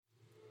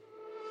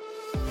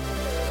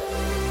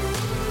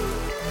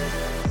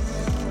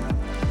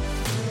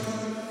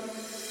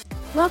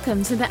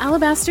Welcome to the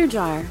Alabaster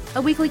Jar,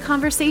 a weekly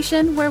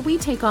conversation where we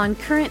take on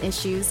current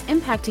issues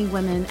impacting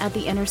women at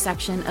the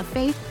intersection of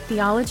faith,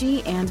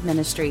 theology, and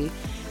ministry.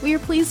 We are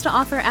pleased to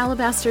offer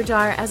Alabaster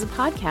Jar as a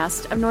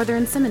podcast of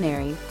Northern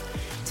Seminary.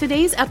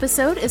 Today's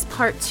episode is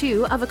part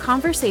 2 of a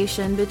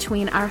conversation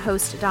between our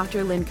host,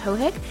 Dr. Lynn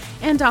Cohick,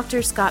 and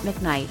Dr. Scot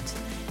McKnight.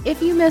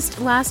 If you missed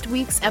last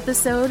week's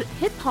episode,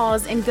 hit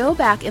pause and go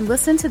back and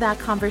listen to that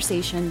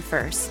conversation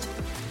first.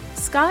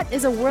 Scot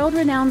is a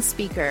world-renowned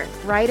speaker,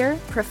 writer,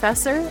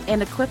 professor,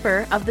 and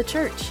equipper of the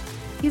church.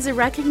 He's a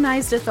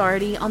recognized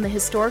authority on the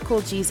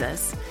historical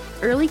Jesus,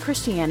 early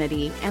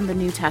Christianity, and the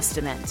New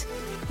Testament.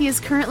 He is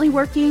currently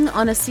working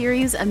on a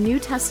series of New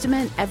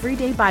Testament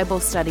everyday Bible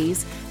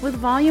studies with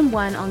Volume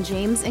 1 on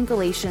James and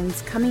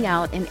Galatians coming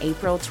out in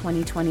April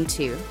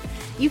 2022.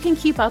 You can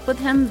keep up with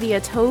him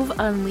via TOV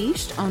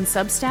Unleashed on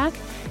Substack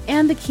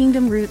and the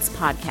Kingdom Roots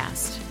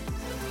podcast.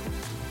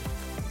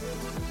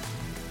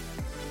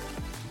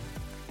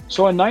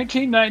 So in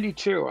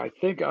 1992, I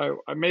think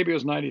maybe it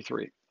was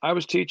 93, I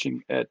was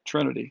teaching at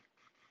Trinity.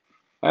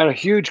 I had a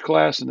huge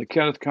class in the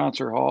Kenneth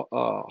Concert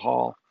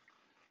Hall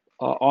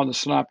on the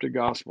Synoptic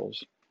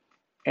Gospels.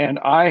 And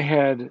I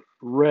had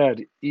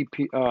read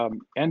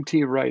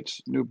N.T.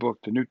 Wright's new book,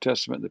 The New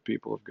Testament and the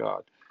People of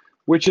God,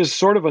 which is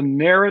sort of a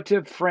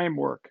narrative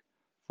framework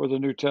for the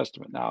New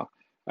Testament. Now,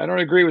 I don't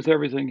agree with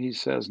everything he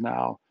says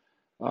now,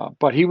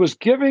 but he was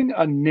giving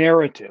a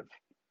narrative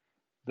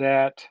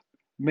that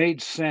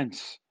made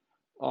sense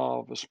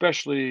of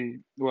especially,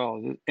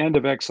 the end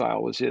of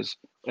exile was his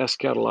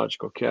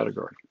eschatological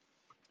category.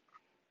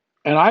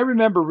 And I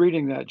remember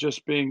reading that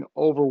just being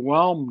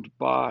overwhelmed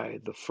by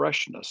the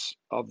freshness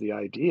of the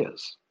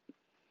ideas.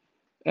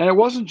 And it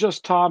wasn't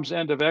just Tom's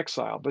end of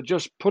exile, but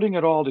just putting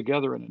it all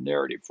together in a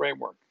narrative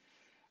framework.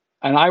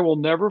 And I will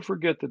never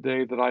forget the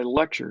day that I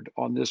lectured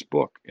on this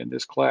book in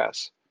this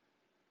class.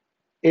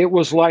 It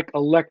was like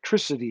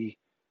electricity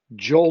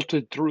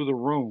jolted through the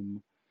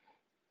room.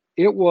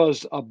 It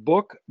was a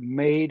book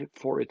made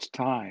for its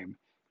time,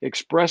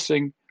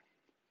 expressing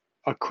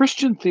a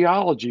Christian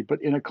theology,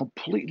 but in a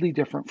completely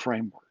different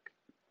framework.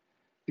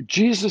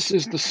 Jesus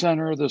is the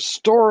center. The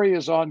story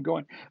is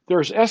ongoing.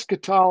 There's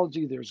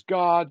eschatology, there's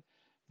God,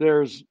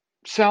 there's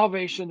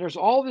salvation, there's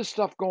all this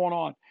stuff going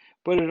on,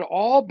 but it had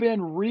all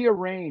been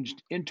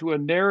rearranged into a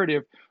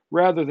narrative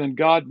rather than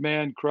God,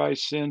 man,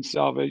 Christ, sin,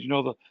 salvation,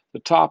 the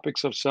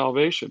topics of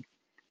salvation.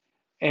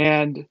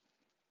 And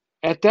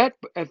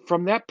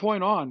from that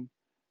point on,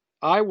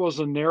 I was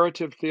a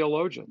narrative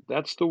theologian.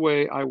 That's the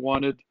way I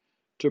wanted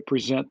to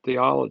present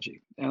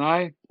theology. And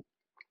I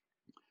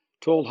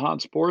told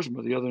Hans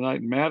Boersma the other night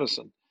in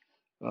Madison,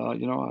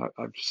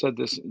 I've said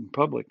this in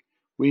public,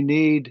 we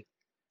need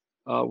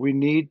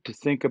to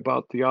think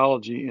about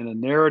theology in a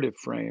narrative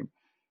frame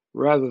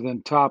rather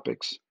than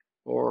topics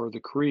or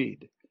the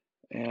creed.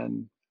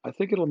 And I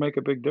think it'll make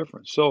a big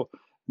difference. So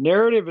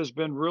narrative has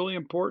been really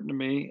important to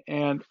me.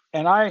 And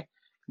I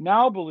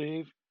now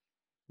believe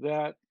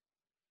that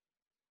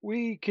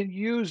we can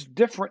use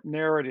different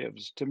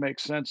narratives to make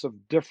sense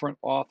of different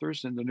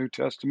authors in the New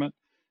Testament,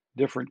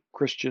 different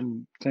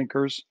Christian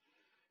thinkers.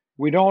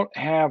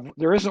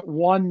 There isn't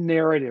one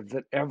narrative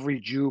that every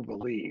Jew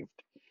believed,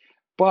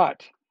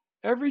 but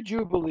every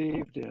Jew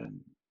believed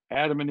in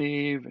Adam and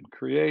Eve and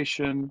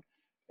creation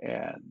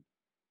and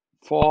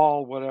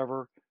fall,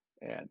 whatever,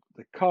 and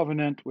the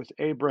covenant with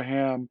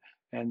Abraham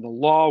and the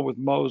law with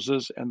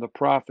Moses and the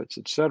prophets,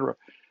 etc.,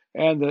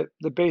 and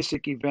the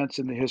basic events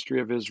in the history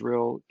of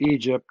Israel,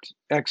 Egypt,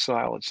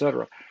 exile,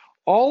 etc.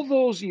 All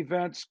those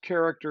events,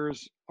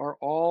 characters are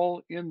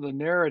all in the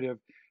narrative,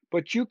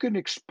 but you can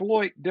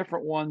exploit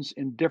different ones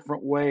in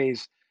different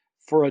ways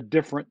for a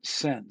different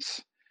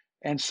sense.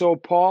 And so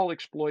Paul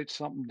exploits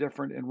something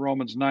different in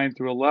Romans 9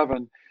 through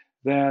 11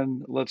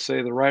 than, let's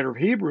say, the writer of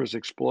Hebrews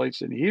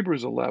exploits in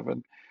Hebrews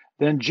 11,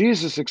 than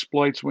Jesus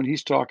exploits when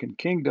he's talking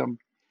kingdom,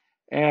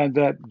 and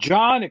that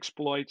John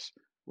exploits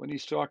when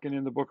he's talking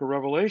in the book of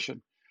Revelation.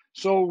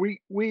 So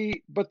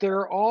but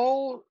they're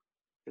all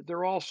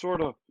sort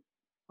of,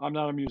 I'm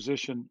not a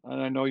musician, and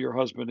I know your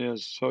husband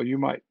is, so you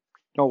might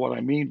know what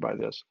I mean by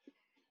this.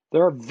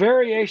 There are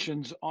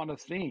variations on a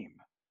theme,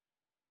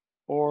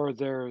 or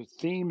there are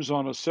themes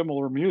on a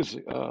similar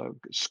music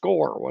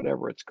score,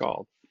 whatever it's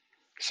called.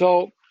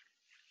 So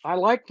I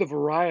like the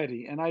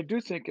variety, and I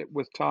do think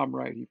with Tom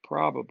Wright, he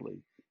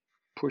probably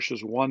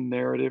pushes one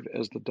narrative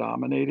as the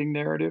dominating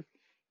narrative.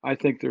 I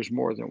think there's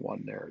more than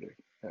one narrative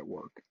at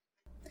work.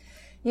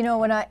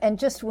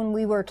 When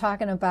we were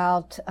talking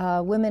about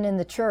women in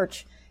the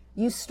church,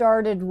 you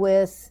started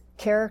with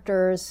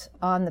characters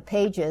on the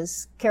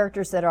pages,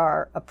 characters that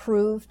are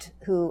approved,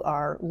 who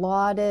are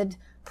lauded,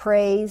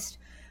 praised,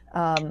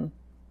 and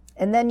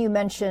then you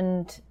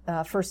mentioned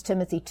 1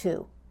 Timothy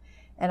 2.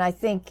 And I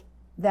think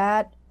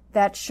that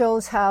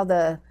shows how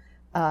the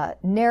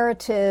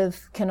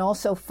narrative can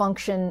also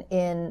function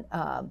in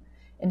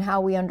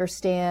how we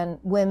understand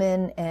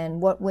women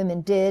and what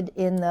women did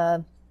in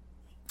the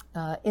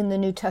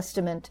New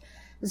Testament.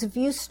 Because if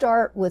you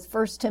start with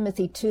 1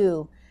 Timothy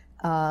 2,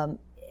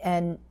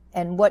 and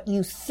and what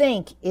you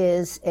think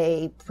is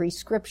a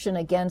prescription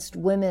against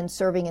women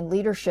serving in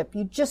leadership,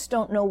 you just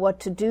don't know what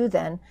to do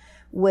then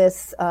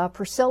with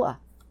Priscilla.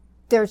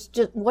 There's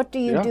just, what do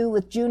you do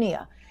with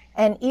Junia?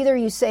 And either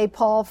you say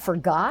Paul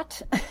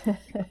forgot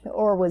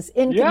or was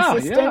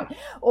inconsistent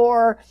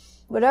or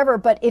whatever.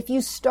 But if you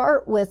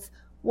start with,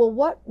 well,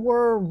 what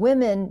were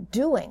women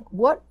doing?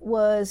 What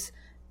was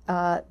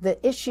the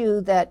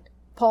issue that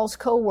Paul's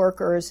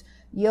co-workers,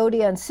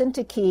 Yodia and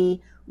Syntyche,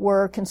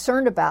 were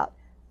concerned about?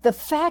 The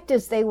fact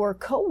is they were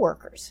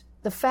co-workers.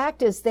 The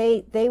fact is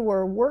they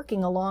were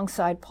working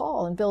alongside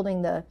Paul and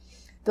building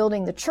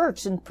the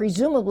church, and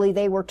presumably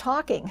they were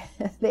talking.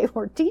 They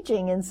were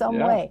teaching in some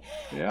way.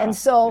 Yeah. And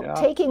so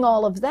taking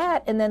all of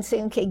that and then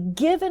saying, okay,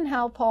 given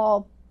how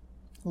Paul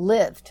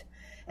lived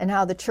and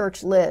how the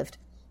church lived,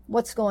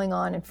 what's going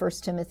on in 1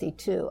 Timothy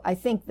 2? I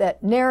think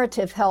that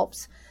narrative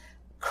helps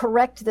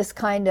correct this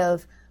kind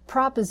of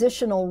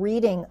propositional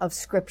reading of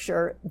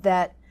Scripture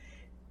that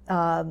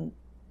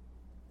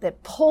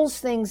that pulls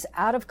things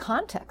out of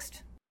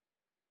context.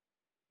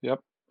 Yep.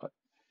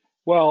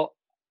 Well,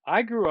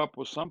 I grew up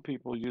with some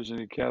people using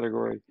a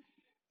category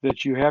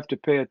that you have to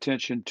pay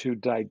attention to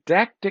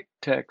didactic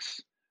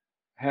texts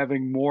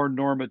having more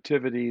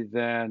normativity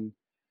than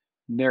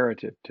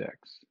narrative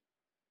texts.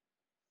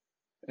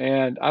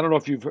 And I don't know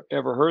if you've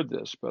ever heard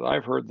this, but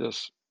I've heard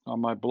this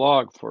on my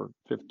blog for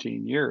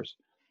 15 years,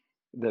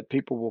 that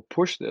people will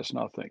push this and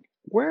I'll think,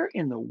 where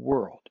in the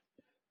world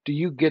do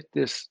you get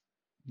this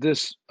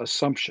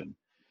assumption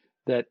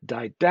that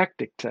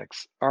didactic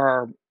texts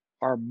are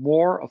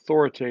more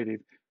authoritative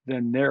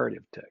than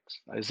narrative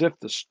texts, as if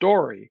the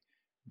story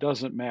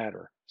doesn't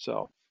matter?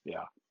 So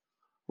yeah,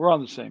 we're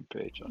on the same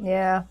page on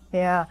that.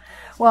 Yeah.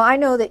 Well, I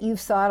know that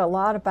you've thought a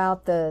lot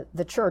about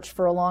the church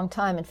for a long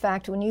time. In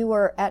fact, when you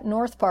were at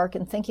North Park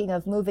and thinking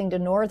of moving to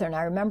Northern,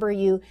 I remember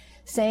you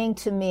saying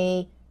to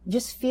me,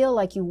 just feel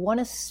like you want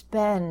to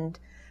spend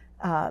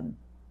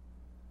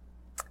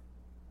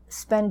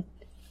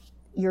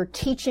your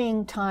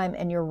teaching time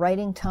and your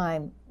writing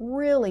time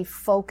really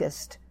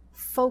focused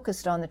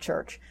on the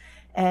church.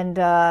 And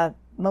one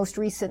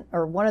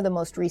of the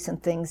most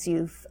recent things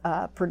you've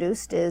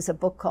produced is a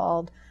book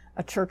called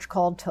A Church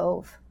Called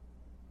TOV.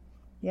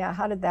 Yeah,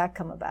 how did that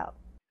come about?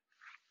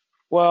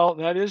 Well,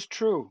 that is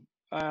true.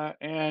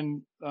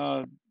 And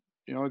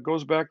it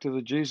goes back to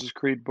the Jesus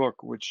Creed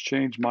book, which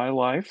changed my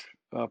life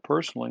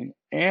personally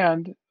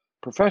and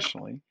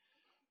professionally,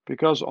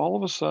 because all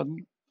of a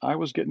sudden I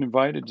was getting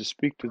invited to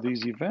speak to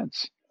these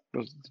events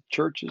with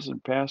churches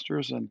and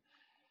pastors, and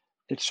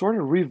it sort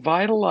of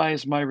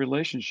revitalized my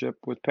relationship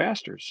with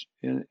pastors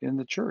in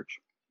the church.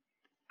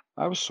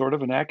 I was sort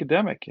of an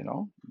academic,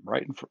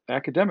 writing for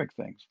academic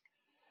things.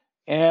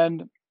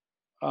 And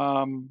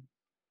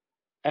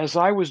as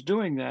I was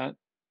doing that,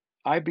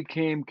 I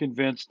became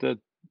convinced that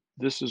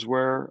this is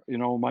where,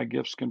 my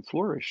gifts can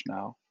flourish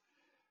now.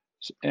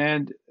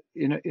 And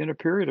in a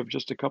period of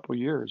just a couple of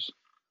years,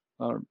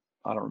 I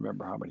don't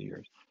remember how many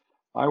years,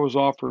 I was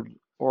offered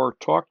or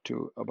talked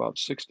to about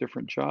 6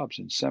 different jobs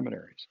in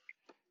seminaries.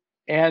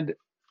 And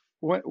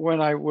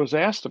when I was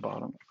asked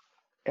about them,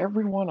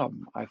 every one of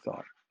them, I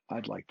thought,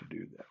 I'd like to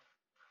do that.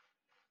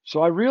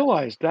 So I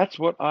realized that's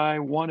what I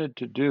wanted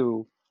to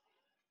do.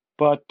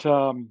 But,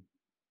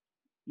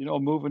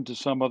 moving to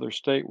some other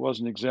state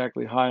wasn't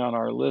exactly high on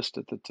our list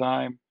at the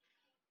time.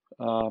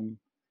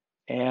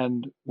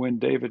 And when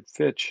David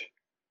Fitch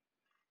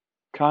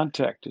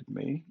contacted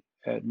me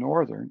at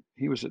Northern,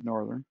 he was at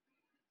Northern,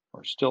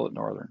 or still at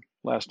Northern,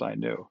 last I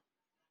knew.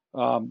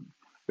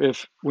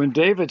 When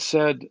David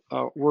said,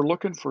 we're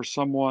looking for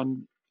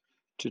someone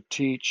to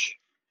teach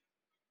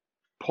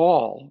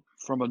Paul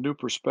from a new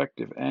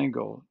perspective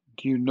angle,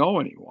 do you know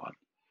anyone?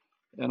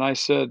 And I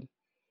said,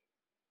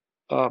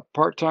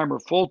 part-time or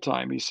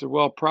full-time? He said,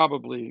 well,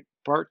 probably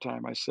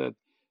part-time. I said,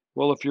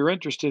 well, if you're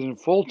interested in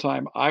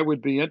full-time, I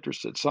would be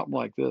interested, something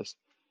like this.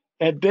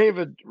 And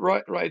David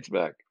writes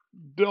back,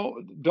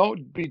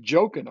 don't be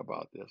joking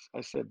about this.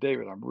 I said,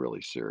 David, I'm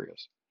really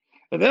serious.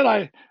 And then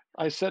I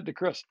said to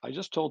Chris, I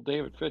just told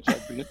David Fitch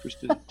I'd be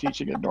interested in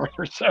teaching at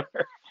Northern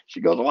Seminary. She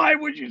goes, why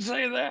would you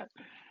say that?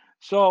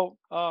 So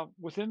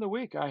within the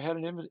week, I had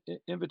an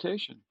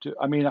invitation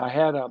I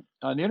had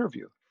an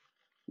interview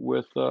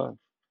with,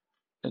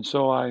 and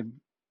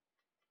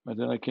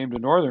then I came to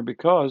Northern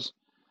because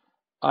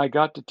I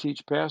got to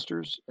teach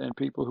pastors and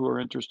people who are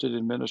interested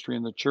in ministry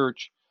in the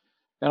church.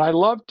 And I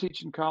loved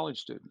teaching college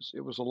students.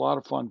 It was a lot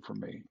of fun for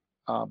me.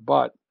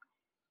 But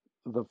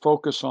the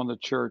focus on the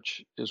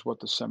church is what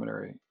the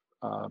seminary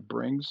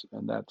brings,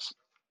 and that's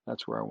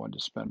where I wanted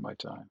to spend my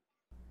time.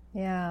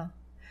 Yeah.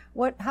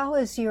 How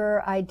has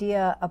your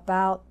idea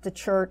about the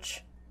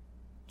church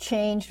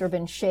changed or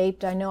been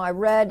shaped? I know I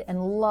read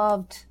and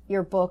loved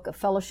your book, A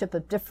Fellowship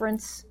of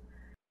Difference.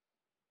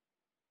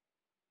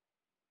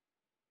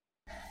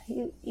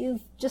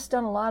 You've just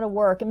done a lot of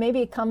work, and maybe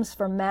it comes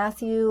from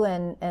Matthew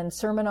and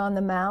Sermon on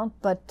the Mount,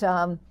 but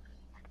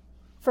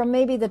from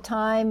maybe the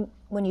time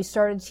when you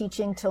started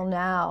teaching till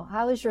now,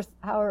 how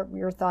are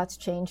your thoughts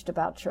changed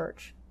about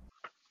church?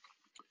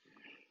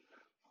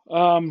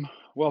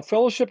 Well,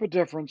 Fellowship of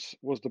Difference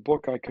was the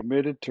book I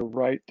committed to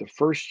write the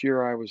first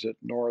year I was at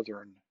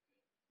Northern.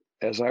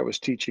 As I was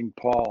teaching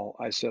Paul,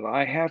 I said,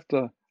 I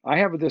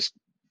have this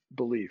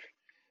belief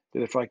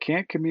that if I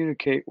can't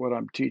communicate what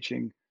I'm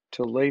teaching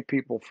to lay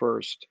people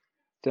first,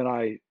 then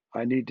I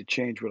need to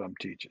change what I'm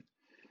teaching.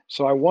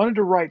 So I wanted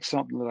to write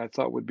something that I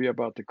thought would be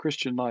about the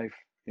Christian life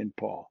in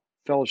Paul,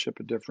 Fellowship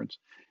of Difference.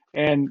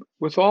 And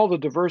with all the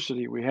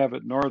diversity we have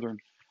at Northern,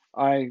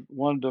 I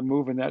wanted to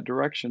move in that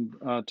direction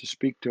to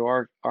speak to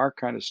our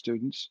kind of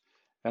students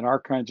and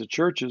our kinds of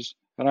churches.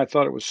 And I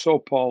thought it was so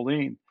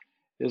Pauline,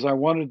 is I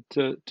wanted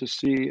to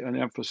see an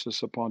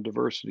emphasis upon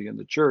diversity in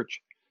the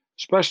church,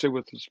 especially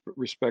with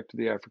respect to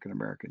the African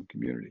American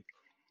community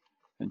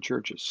and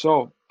churches.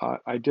 So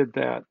I did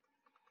that.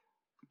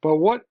 But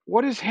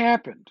what has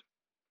happened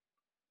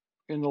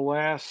in the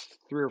last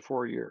 3 or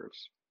 4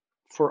 years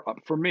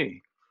for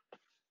me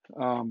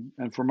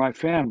and for my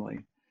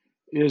family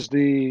is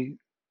the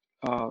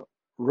uh,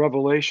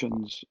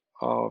 revelations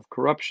of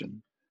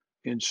corruption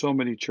in so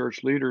many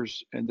church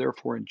leaders and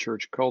therefore in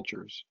church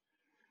cultures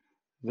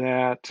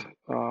that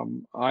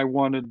I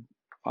wanted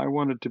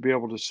to be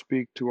able to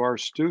speak to our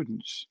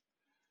students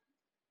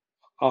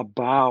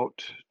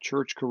about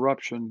church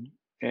corruption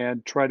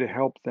and try to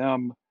help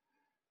them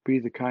be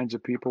the kinds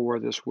of people where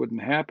this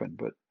wouldn't happen.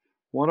 But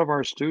one of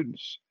our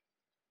students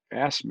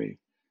asked me,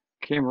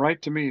 came right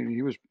to me, and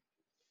he was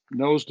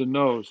nose to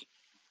nose.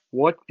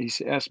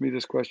 Asked me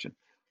this question: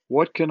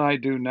 what can I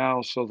do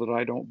now so that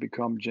I don't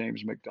become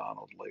James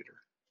McDonald later?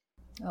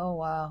 Oh,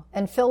 wow.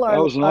 And fill That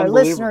was an our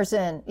unbelievable. listeners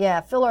in.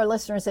 Yeah, fill our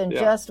listeners in Yeah,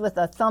 just with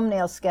a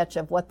thumbnail sketch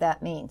of what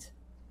that means.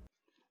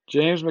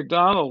 James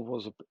McDonald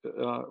was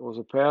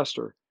a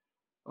pastor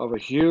of a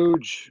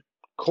huge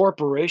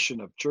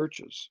corporation of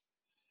churches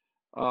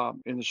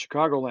in the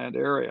Chicagoland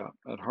area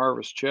at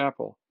Harvest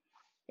Chapel,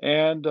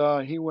 and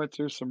he went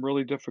through some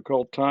really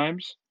difficult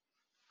times,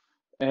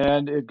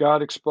 and it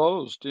got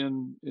exposed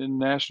in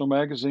national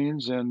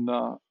magazines and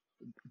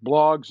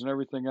blogs and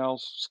everything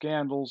else,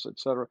 scandals,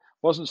 etc.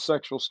 Wasn't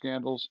sexual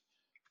scandals,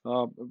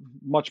 uh,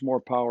 much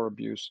more power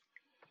abuse.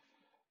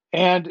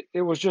 And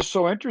it was just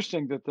so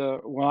interesting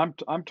that when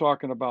I'm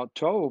talking about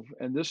TOV,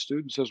 and this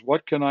student says,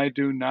 "What can I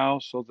do now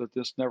so that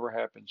this never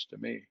happens to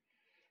me?"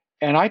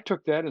 And I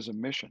took that as a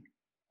mission,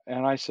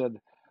 and I said,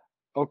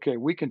 "Okay,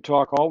 we can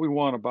talk all we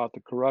want about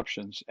the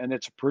corruptions, and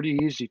it's a pretty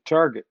easy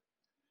target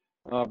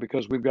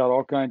because we've got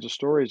all kinds of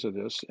stories of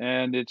this,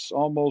 and it's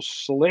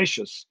almost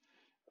salacious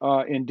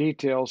in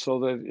detail so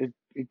that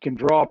it can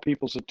draw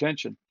people's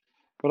attention."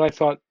 But I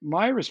thought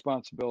my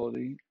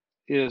responsibility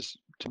is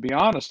to be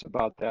honest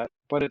about that,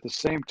 but at the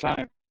same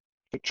time,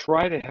 to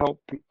try to help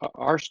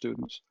our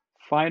students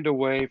find a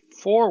way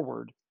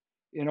forward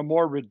in a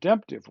more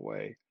redemptive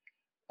way.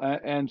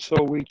 And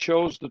so we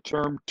chose the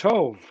term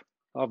TOV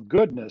of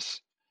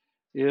goodness,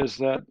 is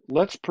that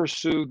let's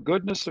pursue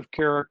goodness of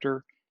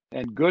character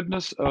and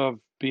goodness of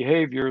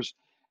behaviors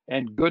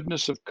and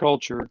goodness of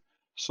culture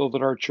so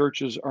that our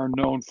churches are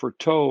known for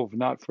TOV,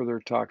 not for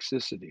their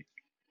toxicity.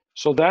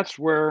 So that's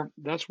where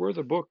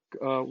the book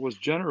was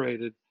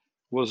generated,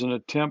 was an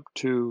attempt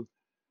to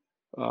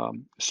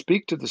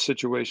speak to the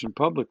situation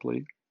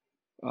publicly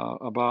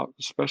about,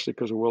 especially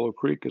because of Willow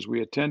Creek, as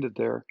we attended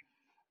there,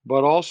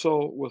 but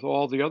also with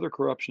all the other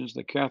corruptions,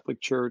 the Catholic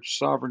Church,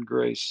 Sovereign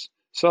Grace,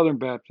 Southern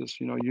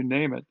Baptist, you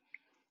name it,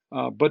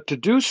 but to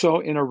do so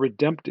in a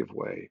redemptive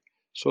way,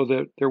 so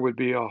that there would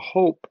be a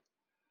hope.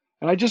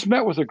 And I just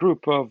met with a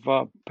group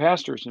of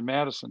pastors in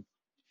Madison.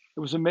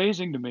 It was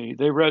amazing to me.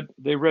 They read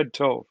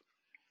Tove,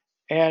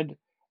 and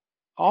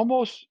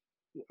almost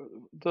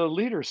the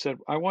leader said,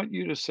 "I want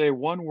you to say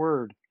one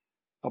word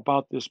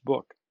about this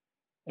book."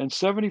 And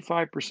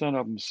 75%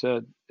 of them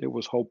said it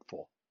was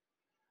hopeful.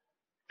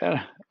 And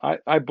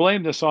I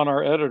blame this on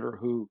our editor,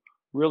 who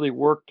really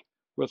worked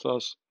with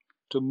us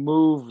to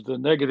move the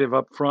negative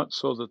up front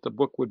so that the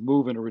book would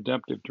move in a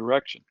redemptive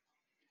direction.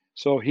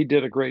 So he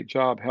did a great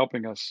job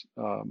helping us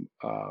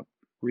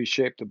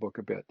reshape the book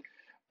a bit.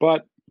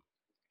 But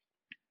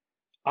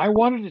I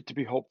wanted it to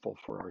be hopeful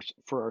for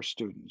our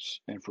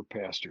students and for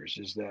pastors,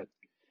 is that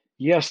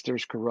yes,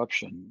 there's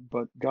corruption,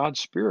 but God's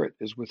Spirit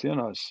is within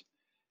us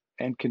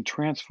and can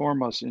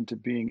transform us into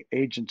being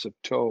agents of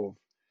Tov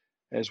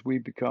as we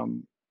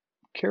become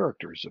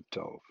characters of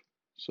Tov.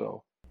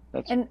 So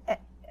that's And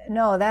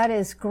no, that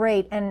is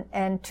great.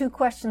 And two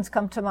questions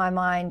come to my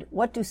mind.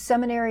 What do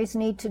seminaries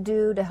need to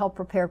do to help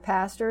prepare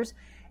pastors?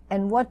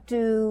 And what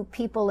do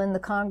people in the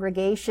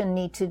congregation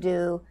need to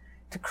do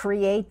to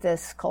create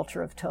this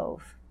culture of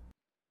Tov?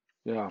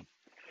 yeah.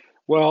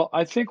 Well,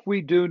 I think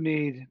we do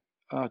need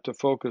to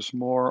focus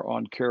more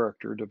on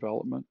character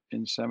development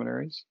in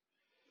seminaries.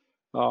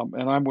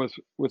 And I'm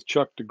with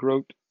Chuck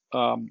DeGroat,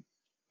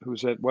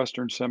 who's at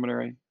Western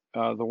Seminary,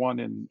 the one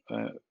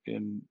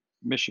in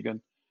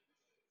Michigan,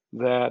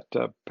 that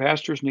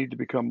pastors need to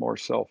become more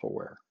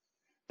self-aware.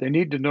 They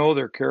need to know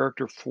their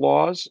character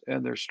flaws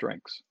and their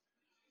strengths.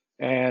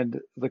 And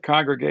the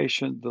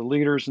congregation, the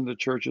leaders in the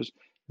churches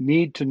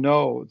need to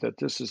know that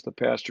this is the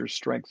pastor's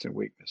strengths and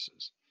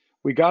weaknesses.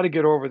 We got to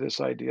get over this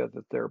idea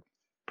that they're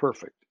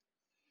perfect.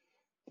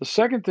 The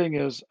second thing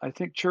is, I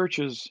think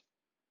churches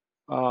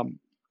want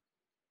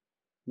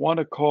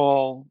to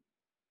call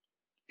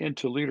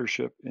into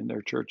leadership in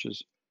their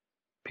churches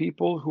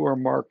people who are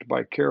marked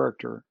by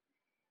character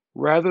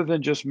rather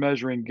than just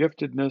measuring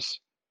giftedness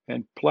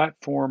and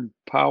platform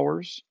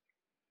powers.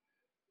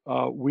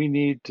 We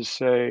need to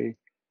say,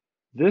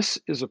 this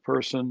is a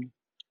person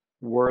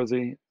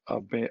worthy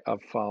of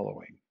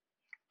following.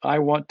 I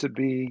want to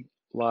be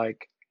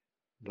like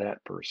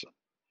that person.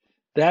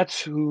 That's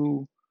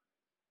who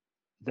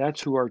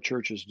our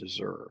churches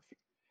deserve.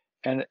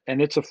 And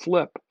it's a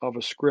flip of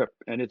a script,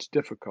 and it's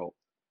difficult.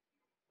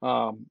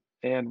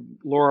 And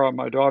Laura,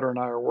 my daughter, and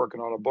I are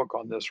working on a book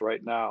on this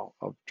right now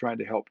of trying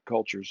to help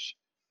cultures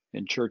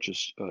in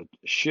churches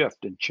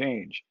shift and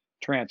change,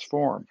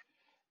 transform.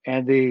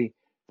 And the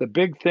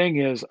big thing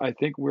is, I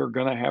think we're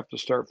going to have to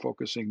start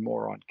focusing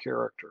more on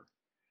character.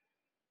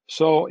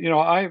 So,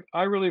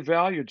 I really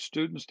valued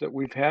students that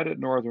we've had at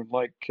Northern,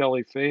 like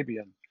Kelly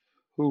Fabian,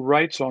 who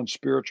writes on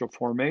spiritual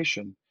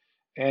formation.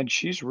 And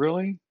she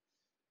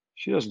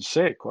doesn't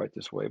say it quite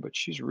this way, but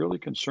she's really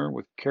concerned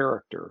with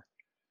character,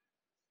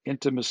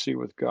 intimacy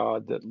with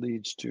God that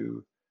leads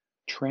to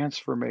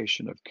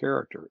transformation of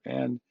character.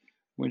 And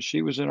when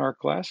she was in our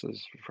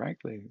classes,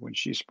 frankly, when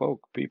she spoke,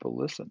 people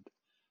listened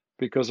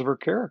because of her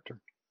character.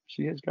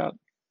 She has got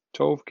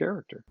TOV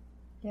character.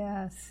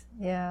 Yes,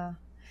 yeah.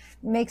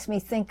 Makes me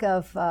think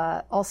of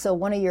also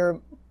one of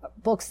your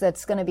books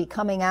that's going to be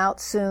coming out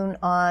soon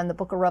on the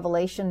book of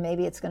Revelation.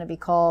 Maybe it's going to be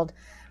called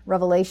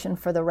Revelation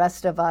for the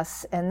Rest of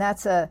Us. And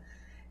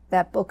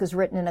that book is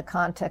written in a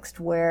context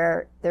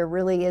where there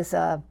really is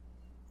a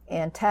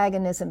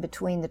antagonism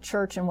between the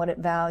church and what it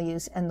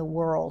values and the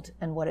world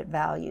and what it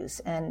values.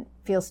 And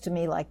feels to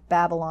me like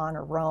Babylon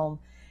or Rome.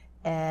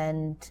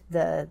 And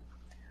the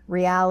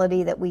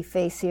reality that we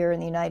face here in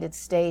the United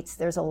States,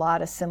 there's a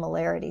lot of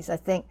similarities. I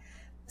think,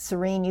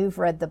 Serene, you've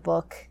read the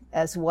book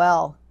as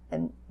well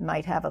and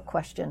might have a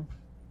question.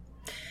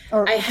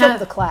 Or took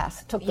the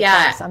class.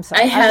 I'm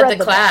sorry. I had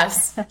the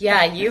class.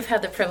 Yeah, you've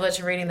had the privilege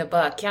of reading the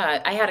book.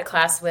 Yeah, I had a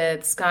class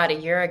with Scott a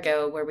year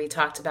ago where we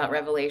talked about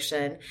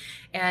Revelation.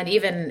 And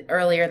even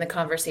earlier in the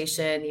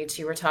conversation, you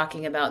two were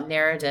talking about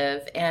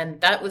narrative. And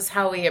that was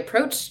how we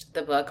approached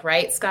the book,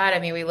 right, Scott? I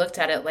mean, we looked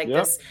at it like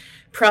this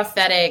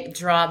prophetic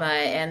drama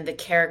and the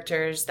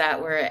characters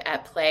that were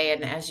at play.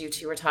 And as you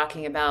two were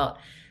talking about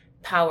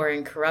power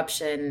and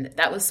corruption,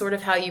 that was sort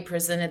of how you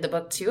presented the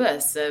book to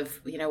us of,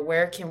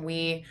 where can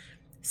we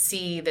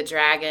see the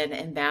dragon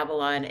and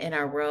Babylon in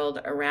our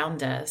world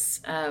around us.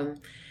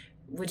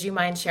 Would you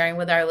mind sharing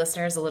with our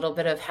listeners a little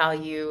bit of how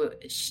you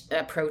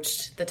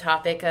approached the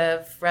topic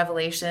of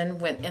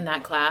Revelation in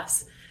that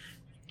class?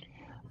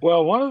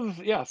 Well,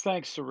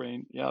 thanks,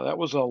 Serene. Yeah, that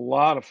was a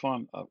lot of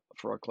fun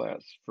for a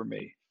class for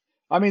me.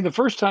 I mean, the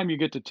first time you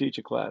get to teach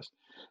a class,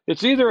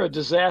 it's either a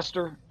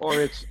disaster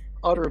or it's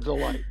utter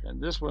delight. And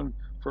this one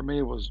for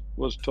me was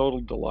total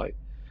delight.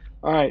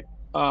 All right.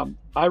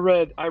 I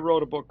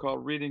wrote a book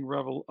called Reading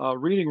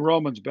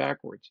Romans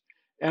Backwards.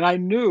 And I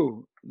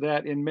knew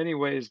that in many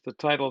ways the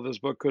title of this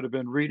book could have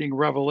been Reading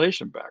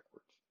Revelation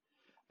Backwards.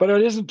 But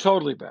it isn't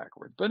totally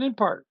backward, but in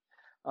part.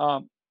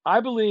 I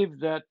believe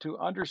that to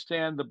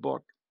understand the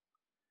book,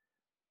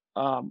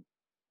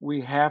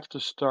 we have to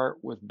start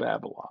with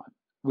Babylon.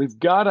 We've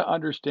got to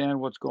understand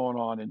what's going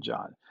on in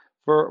John.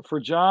 For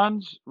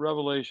John's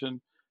revelation,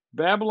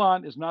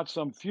 Babylon is not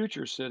some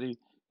future city.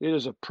 It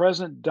is a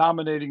present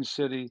dominating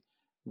city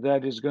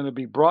that is going to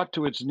be brought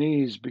to its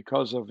knees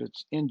because of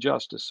its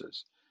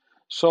injustices.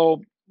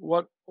 So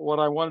what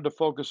I wanted to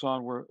focus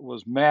on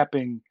was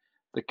mapping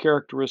the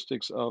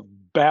characteristics of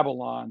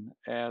Babylon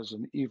as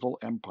an evil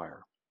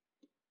empire.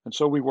 And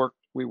so we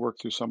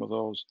worked through some of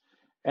those,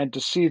 and to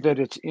see that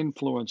it's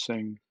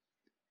influencing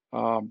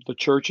the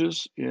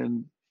churches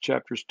in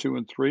chapters 2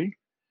 and 3,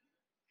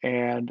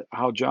 and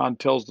how John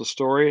tells the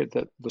story,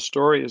 that the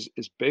story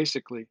is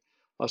basically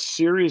a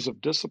series of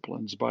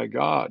disciplines by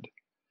God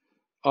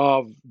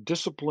of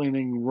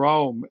disciplining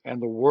Rome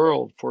and the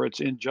world for its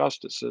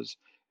injustices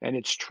and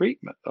its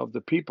treatment of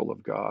the people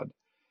of God.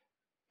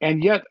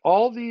 And yet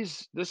all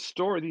this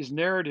story, these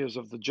narratives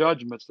of the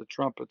judgments, the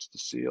trumpets, the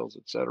seals,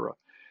 etc.,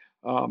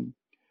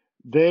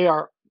 they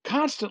are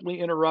constantly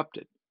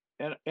interrupted.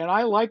 And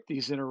I like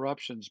these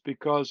interruptions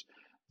because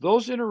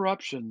those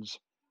interruptions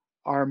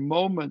are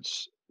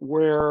moments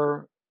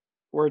where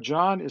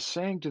John is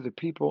saying to the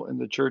people in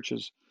the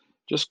churches,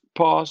 just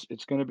pause.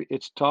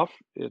 It's tough.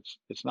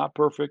 It's not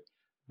perfect,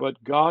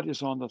 but God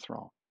is on the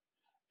throne.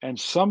 And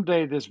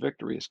someday this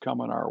victory is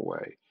coming our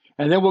way.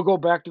 And then we'll go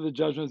back to the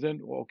judgment.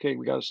 Then, okay,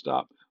 we got to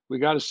stop. We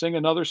got to sing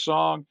another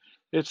song.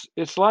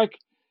 It's like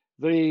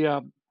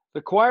the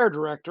choir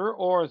director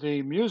or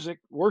the music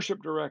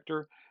worship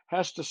director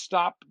has to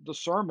stop the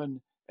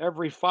sermon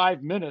every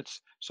 5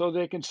 minutes so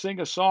they can sing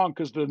a song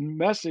because the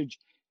message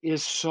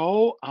is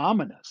so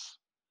ominous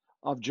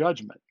of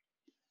judgment.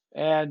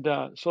 And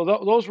so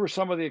those were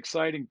some of the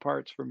exciting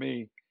parts for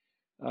me.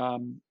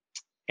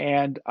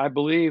 And I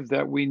believe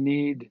that we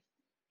need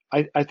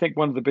I think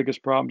one of the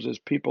biggest problems is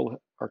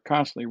people are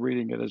constantly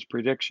reading it as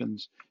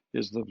predictions.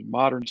 Is the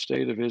modern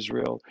state of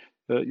Israel,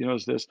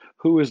 is this,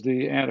 who is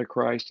the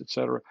Antichrist,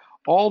 etc.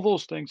 All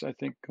those things, I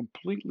think,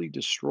 completely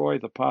destroy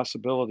the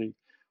possibility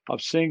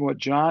of seeing what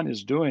John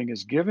is doing,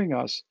 is giving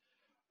us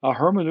a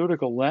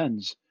hermeneutical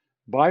lens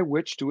by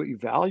which to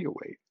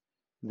evaluate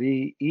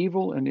the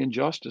evil and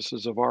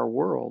injustices of our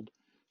world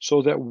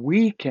so that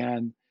we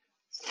can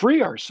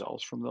free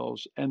ourselves from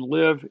those and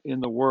live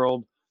in the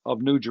world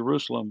of New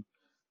Jerusalem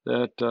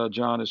that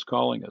John is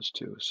calling us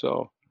to.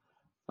 So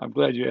I'm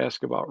glad you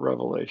asked about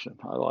Revelation.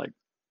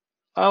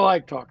 I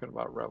like talking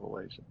about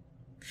Revelation.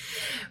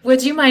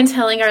 Would you mind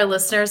telling our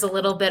listeners a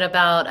little bit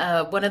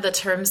about one of the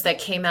terms that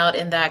came out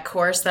in that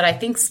course that I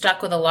think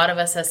stuck with a lot of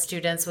us as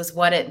students was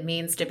what it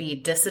means to be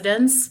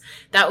dissidents?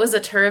 That was a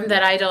term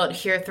that I don't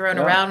hear thrown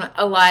around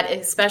a lot,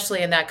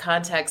 especially in that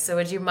context. So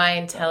would you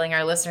mind telling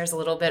our listeners a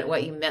little bit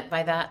what you meant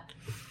by that?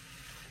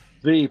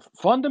 The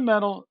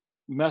fundamental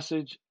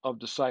message of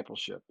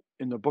discipleship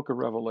in the book of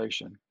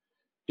Revelation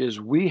is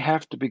we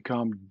have to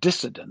become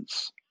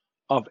dissidents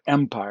of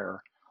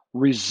empire,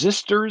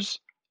 resistors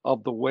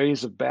of the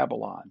ways of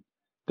Babylon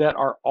that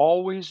are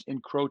always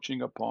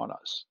encroaching upon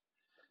us.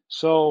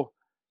 So,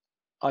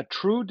 a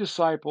true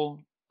disciple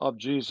of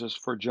Jesus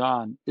for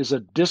John is a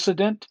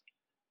dissident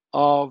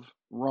of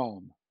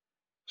Rome.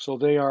 So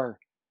they are,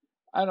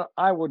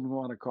 I wouldn't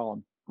want to call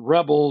them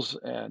rebels,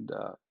 and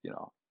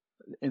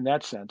in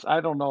that sense,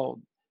 I don't know.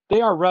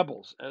 They are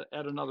rebels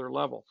at another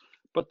level,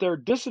 but they're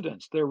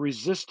dissidents. They're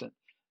resistant.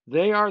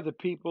 They are the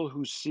people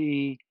who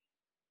see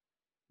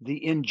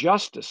the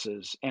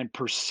injustices and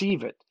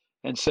perceive it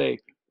and say,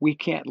 we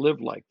can't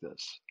live like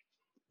this.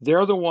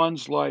 They're the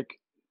ones like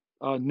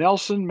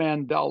Nelson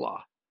Mandela,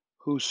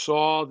 who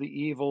saw the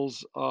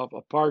evils of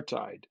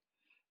apartheid.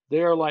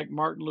 They are like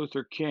Martin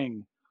Luther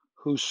King,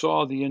 who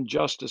saw the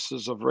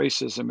injustices of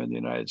racism in the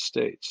United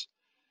States.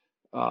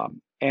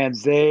 And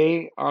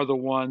they are the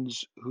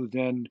ones who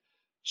then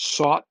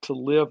sought to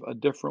live a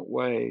different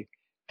way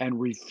and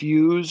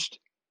refused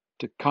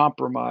to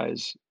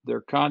compromise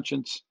their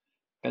conscience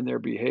and their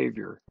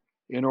behavior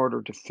in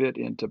order to fit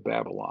into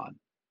Babylon,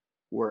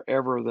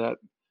 wherever that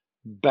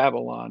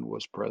Babylon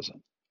was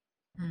present.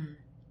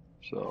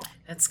 So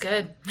that's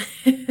good.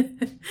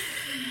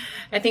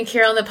 I think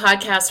here on the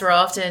podcast, we're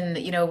often,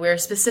 we're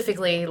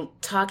specifically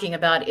talking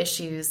about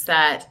issues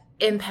that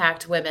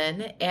impact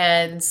women,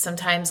 and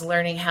sometimes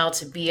learning how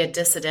to be a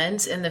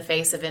dissident in the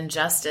face of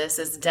injustice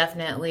is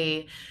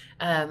definitely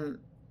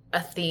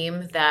a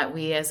theme that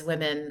we as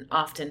women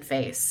often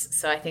face.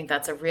 So I think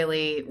that's a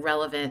really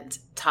relevant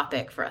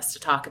topic for us to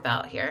talk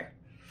about here.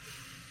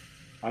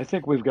 I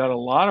think we've got a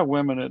lot of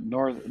women at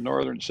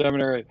Northern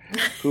Seminary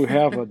who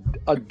have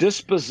a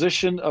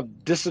disposition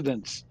of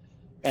dissidence,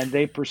 and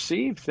they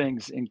perceive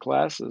things in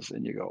classes,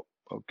 and you go,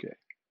 okay,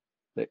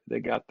 they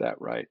got that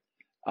right.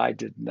 I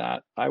did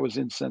not. I was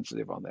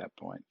insensitive on that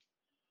point.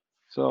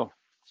 So.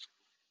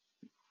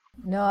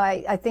 No,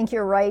 I think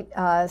you're right,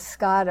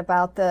 Scott,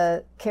 about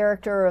the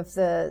character of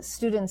the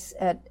students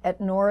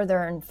at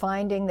Northern,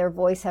 finding their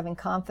voice, having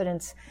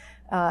confidence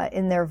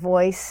in their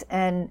voice,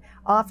 and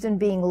often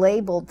being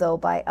labeled, though,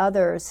 by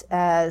others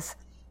as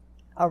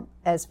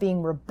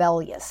being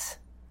rebellious,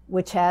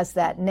 which has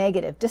that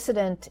negative.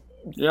 Dissident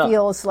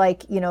feels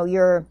like,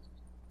 you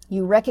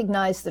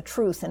recognize the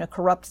truth in a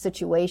corrupt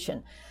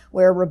situation,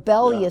 where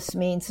rebellious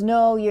means,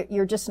 no,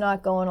 you're just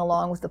not going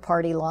along with the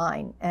party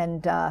line.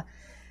 And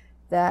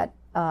that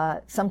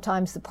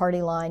sometimes the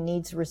party line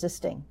needs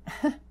resisting.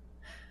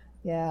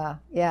 Yeah.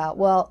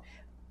 Well,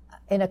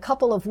 in a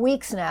couple of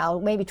weeks now,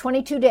 maybe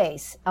 22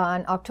 days,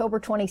 on October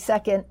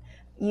 22nd,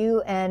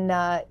 you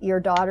and your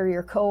daughter,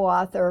 your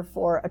co-author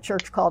for A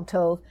Church Called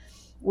TOV,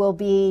 will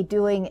be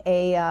doing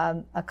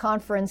a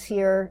conference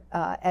here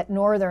at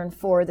Northern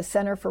for the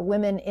Center for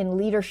Women in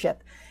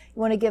Leadership. You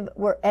want to give,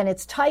 and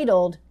it's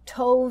titled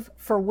TOV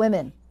for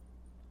Women.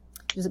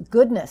 There's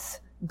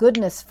goodness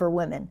for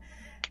women.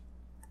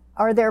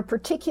 Are there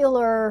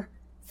particular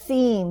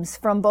themes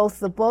from both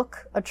the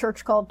book, A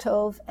Church Called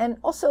TOV, and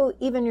also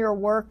even your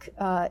work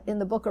in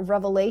the book of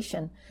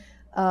Revelation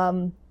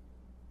that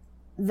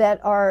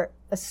are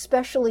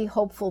especially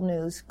hopeful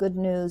news, good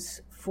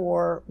news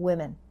for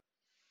women?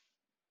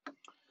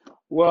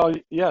 Well,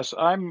 yes,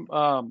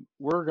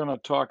 we're going to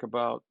talk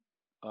about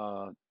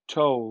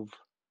TOV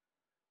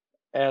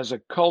as a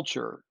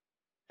culture,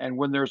 and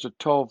when there's a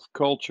TOV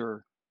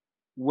culture,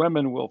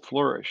 women will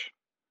flourish.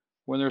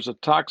 When there's a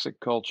toxic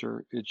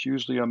culture, it's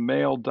usually a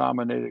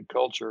male-dominated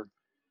culture,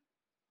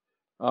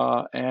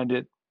 and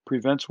it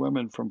prevents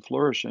women from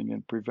flourishing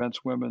and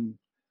prevents women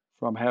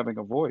from having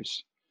a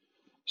voice.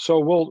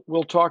 So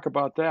we'll talk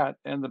about that.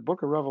 And the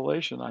book of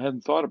Revelation, I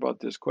hadn't thought about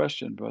this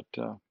question, but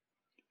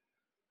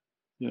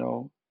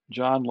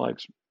John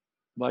likes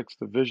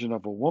the vision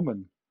of a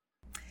woman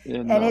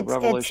in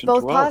Revelation it's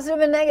both 12. Positive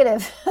and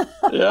negative.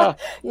 Yeah,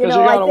 because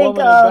I think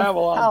of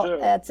Babylon too.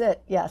 That's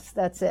it. Yes,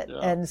 that's it. Yeah.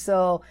 And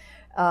so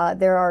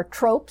there are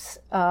tropes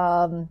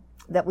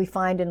that we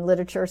find in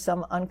literature,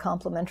 some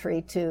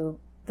uncomplimentary to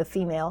the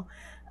female,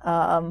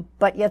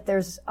 But yet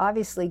there's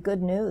obviously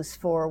good news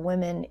for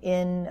women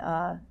in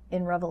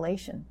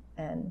Revelation.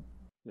 And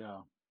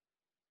yeah,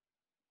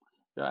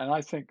 and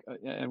I think,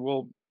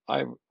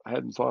 I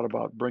hadn't thought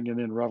about bringing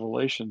in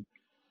Revelation.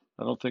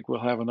 I don't think we'll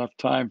have enough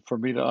time for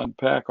me to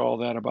unpack all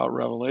that about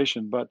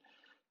Revelation. But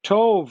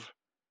TOV,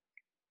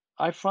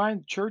 I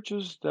find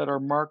churches that are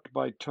marked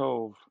by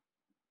TOV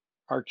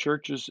are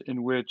churches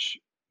in which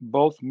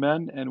both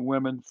men and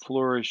women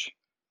flourish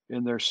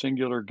in their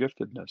singular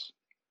giftedness.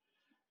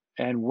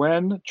 And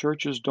when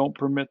churches don't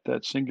permit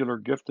that singular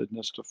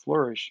giftedness to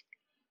flourish,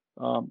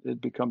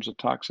 it becomes a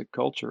toxic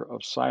culture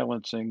of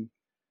silencing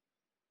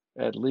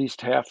at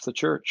least half the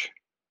church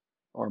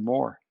or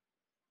more.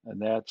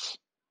 And that's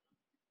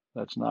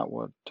not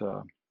what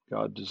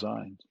God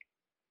designed.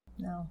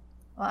 no,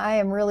 well, I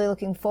am really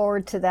looking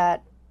forward to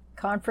that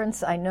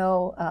conference. I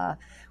know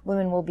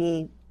women will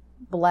be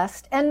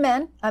blessed, and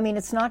men. I mean,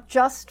 it's not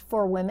just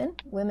for women.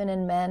 Women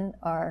and men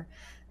are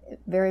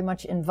very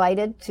much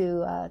invited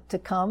to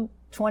come.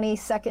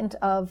 22nd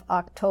of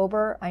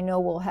October. I know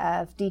we'll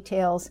have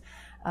details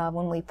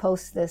when we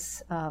post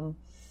this, when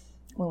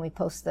we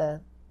post the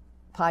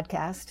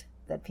podcast,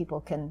 that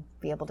people can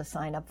be able to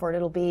sign up for it.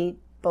 It'll be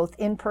both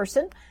in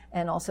person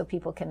and also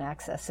people can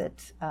access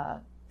it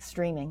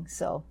streaming.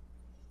 So,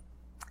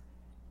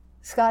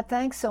 Scott,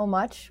 thanks so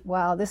much.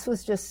 Wow, this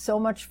was just so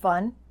much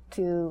fun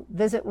to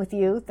visit with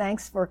you.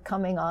 Thanks for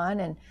coming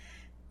on and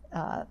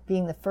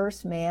being the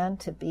first man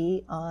to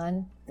be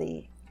on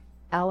the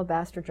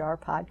Alabaster Jar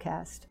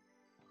podcast.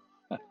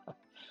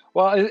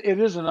 Well, it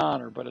is an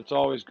honor, but it's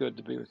always good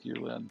to be with you,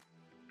 Lynn,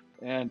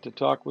 and to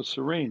talk with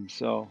Serene.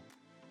 So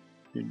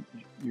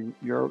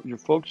your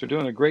folks are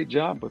doing a great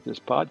job with this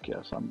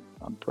podcast. I'm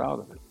proud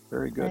of it.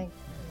 Very good.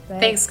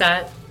 Thanks,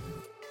 Scott.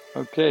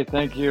 Okay,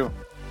 thank you.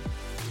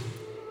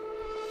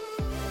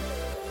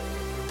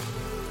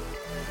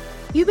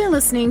 You've been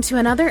listening to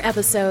another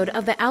episode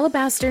of the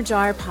Alabaster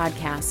Jar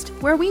podcast,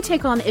 where we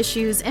take on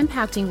issues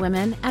impacting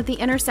women at the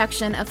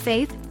intersection of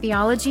faith,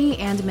 theology,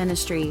 and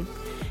ministry.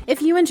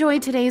 If you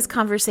enjoyed today's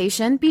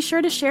conversation, be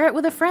sure to share it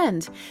with a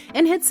friend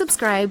and hit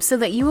subscribe so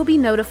that you will be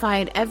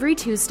notified every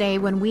Tuesday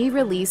when we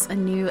release a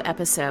new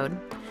episode.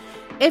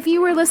 If you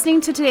were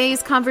listening to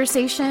today's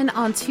conversation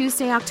on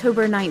Tuesday,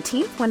 October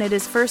 19th, when it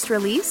is first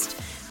released,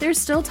 there's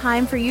still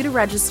time for you to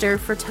register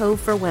for TOV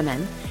for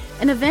Women,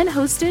 an event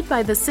hosted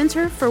by the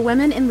Center for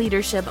Women in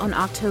Leadership on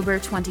October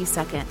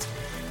 22nd.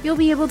 You'll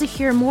be able to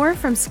hear more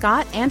from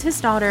Scott and his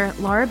daughter,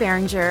 Laura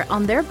Behringer,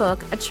 on their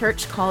book, A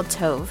Church Called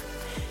TOV.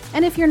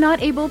 And if you're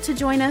not able to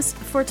join us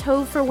for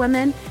TOV for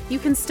Women, you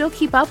can still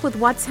keep up with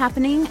what's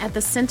happening at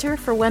the Center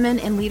for Women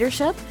in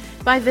Leadership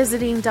by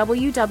visiting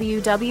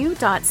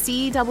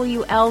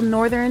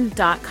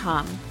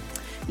www.cwlnorthern.com.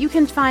 You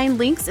can find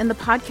links in the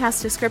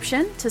podcast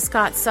description to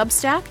Scott's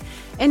Substack,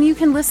 and you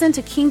can listen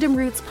to Kingdom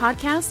Roots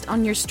podcast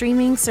on your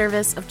streaming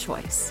service of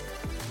choice.